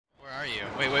you.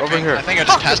 Wait, Over here. I think I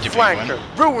just passed you, flanker,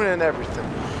 ruining everything.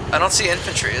 I don't see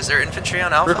infantry. Is there infantry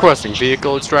on Alpha? Requesting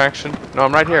vehicle extraction. No,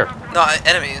 I'm right here. No,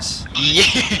 enemies. Yeah.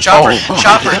 Chopper,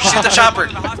 chopper, shoot the chopper.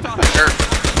 What am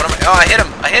I? Oh, I hit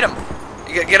him. I hit him.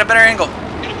 You get a better angle.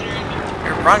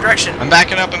 You're wrong direction. I'm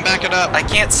backing up. I'm backing up. I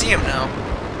can't see him now.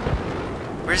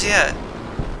 Where's he at?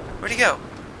 Where'd he go?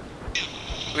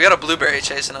 We got a blueberry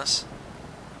chasing us.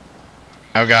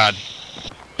 Oh God.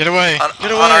 Get away.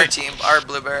 Get away. On our team, our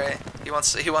blueberry. He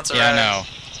wants a ride. Yeah, I know.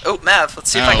 Oh, Mav.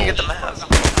 Let's see if I can get the Mav.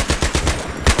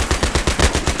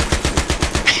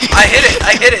 I hit it.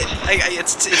 I hit it.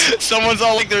 It's Someone's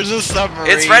all like, there's a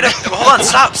submarine. It's right up. Hold on.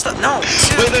 Stop. Stop. No.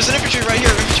 Wait, there's an infantry right here.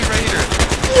 Infantry right here.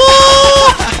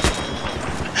 Whoa!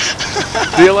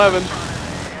 D11.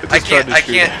 I can't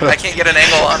get an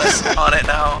angle on it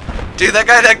now. Dude, that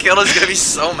guy that killed us is gonna be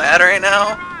so mad right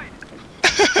now.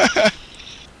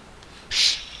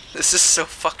 This is so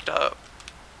fucked up.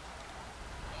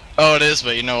 Oh, it is,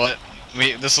 but you know what?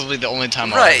 This will be the only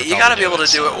time. Right, you gotta be able to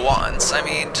do it once. I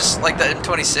mean, just like the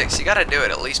M26, you gotta do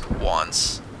it at least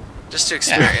once, just to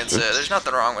experience it. There's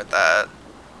nothing wrong with that.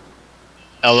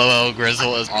 LOL,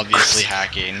 Grizzle is obviously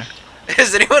hacking.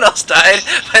 Has anyone else died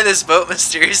by this boat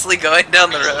mysteriously going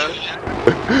down the road?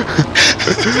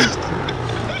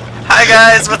 Hi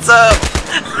guys, what's up?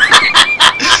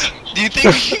 Do you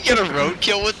think we can get a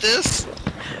roadkill with this?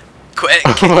 Quay?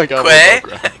 Oh my God, Quay?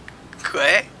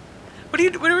 Quay? What are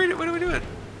we doing?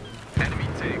 Enemy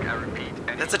tank, I repeat.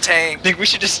 That's a tank. I think we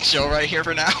should just chill right here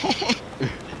for now.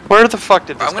 Where the fuck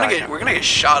did this We're gonna get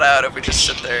shot out if we just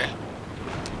sit there.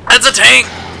 That's a tank!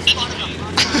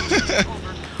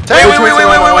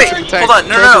 Wait. Hold on,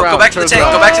 no. Go back to the tank.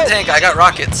 Go back to the tank. I got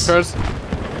rockets.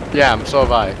 Yeah, so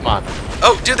have I. Come on.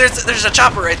 Oh, dude, there's a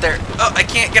chopper right there. Oh, I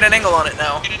can't get an angle on it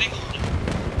now.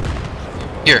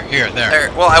 Here, there.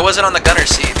 Well, I wasn't on the gunner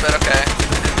seat, but okay.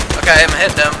 Okay, I'm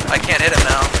hitting him. I can't hit him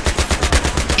now.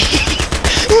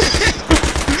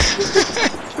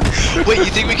 Wait,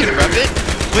 you think we can rev it?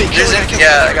 Wait,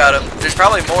 yeah, I got him. There's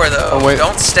probably more though. Oh, wait.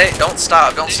 Don't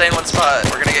stop. Don't stay in one spot.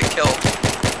 We're gonna get killed.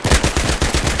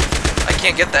 I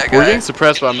can't get that guy. We're getting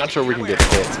suppressed, but I'm not sure we can get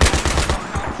hit.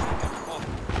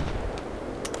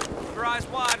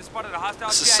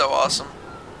 This is so awesome.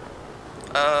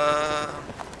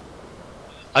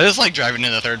 I just like driving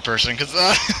in the third person because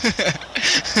this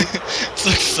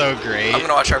looks so great. I'm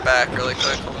gonna watch our back really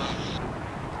quick. Hold on.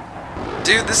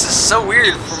 Dude, this is so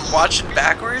weird from watching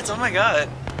backwards. Oh my god.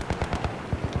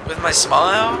 With my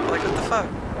smile? Like, what the fuck?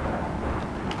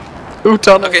 Ooh,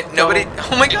 tunnel. Okay, nobody.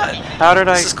 Oh my god. How did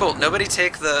This is cool. Nobody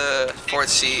take the fourth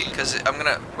seat because I'm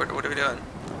gonna. What are we doing?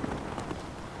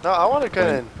 No, I want to get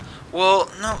in. Well,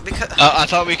 no, because. I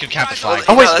thought we could cap the flag.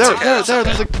 Oh wait, No, that's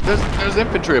okay, there's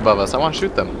infantry above us. I want to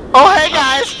shoot them. Oh, hey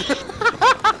guys!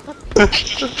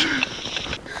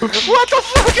 What the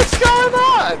fuck is going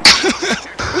on?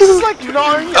 This is like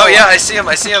Narnia. Oh yeah, I see him.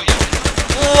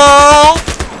 LOL!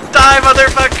 Die,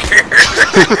 motherfucker!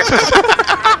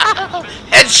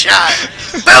 Headshot!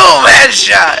 Boom!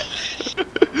 Headshot!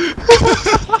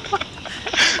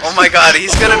 Oh my god,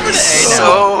 he's gonna be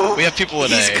so... We have people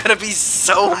with He's gonna be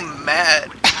so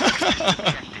mad.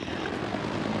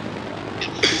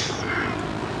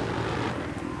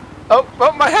 Oh,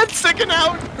 my head's sticking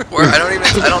out.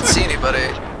 I don't see anybody.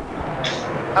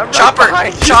 I'm Chopper!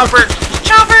 Right Chopper!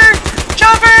 Chopper!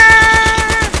 Chopper!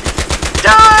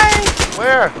 Die!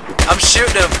 Where? I'm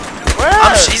shooting him.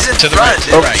 Where? He's in To the front. right, to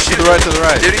the dude. right. To the right, to the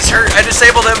right. Dude, he's hurt. I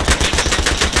disabled him.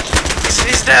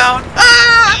 He's down.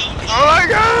 Ah! Oh my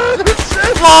god!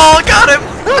 LOL, got him!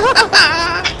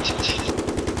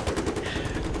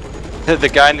 The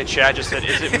guy in the chat just said,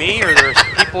 is it me or there's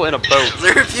people in a boat?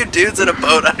 There are a few dudes in a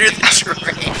boat under the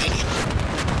train.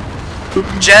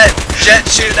 Jet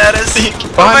shooting at us.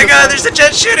 Oh my god, there's a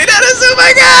jet shooting at us. Oh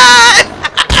my god!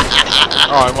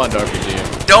 Oh, I'm on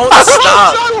RPG. Don't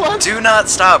stop. Do not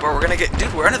stop or we're gonna get...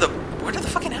 Dude, we're under the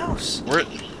fucking house.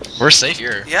 We're safe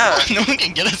here. Yeah. No one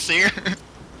can get us here.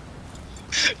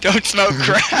 Don't smoke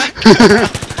crack.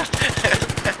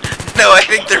 No, I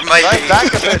think there might Drive be.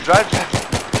 back a bit, drive back.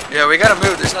 Yeah, we gotta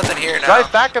move. There's nothing here now.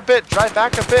 Drive back a bit, drive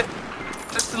back a bit.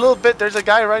 Just a little bit, there's a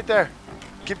guy right there.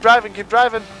 Keep driving, keep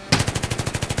driving.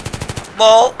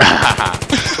 LOL.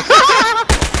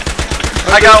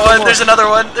 I got one. There's another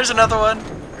one. There's another one.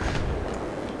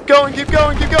 Going, keep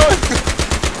going, keep going.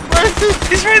 Where is he?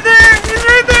 He's right there. He's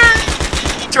right there.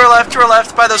 To our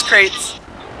left, by those crates.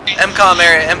 MCOM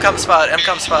area, MCOM spot.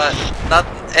 Not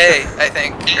A, I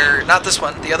think. Or not this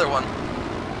one, the other one.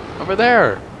 Over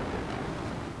there.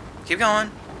 Keep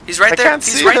going. He's right there. Can't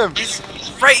see him. He's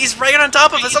right on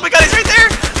top of us. Oh my god, he's right there.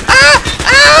 Ah!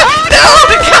 Ah! No!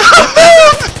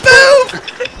 Move! Move!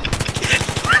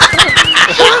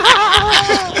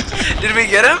 Did we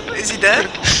get him? Is he dead?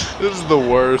 This is the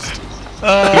worst.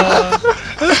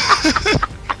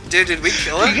 Dude, did we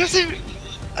kill him?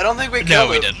 I don't think we No, killed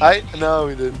we him. didn't. No,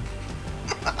 we didn't.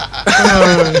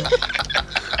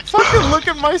 Fucking look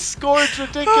at my score. It's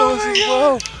ridiculous as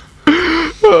well.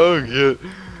 Oh, good.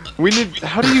 We need.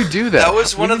 How do you do that? That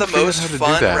was We one of need the to figure out most how to do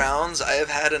fun that. rounds I have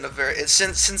had in a very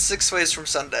since 6 Ways from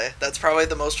Sunday. That's probably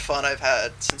the most fun I've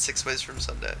had since 6 Ways from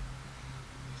Sunday.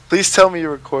 Please tell me you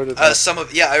recorded that.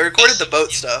 I recorded the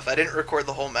boat stuff. I didn't record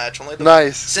the whole match. Only the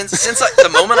Nice. Since the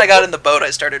moment I got in the boat, I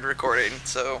started recording.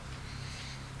 So,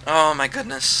 oh my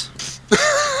goodness.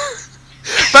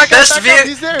 Back up, Best back up.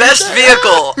 He's there, best he's there.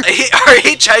 vehicle. Our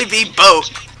HIV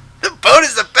boat. The boat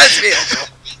is the best vehicle.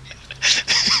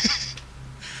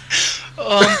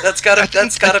 That's gotta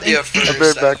be a first. I'll be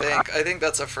right back. I think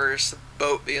that's a first.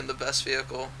 Boat being the best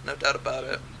vehicle, no doubt about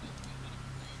it.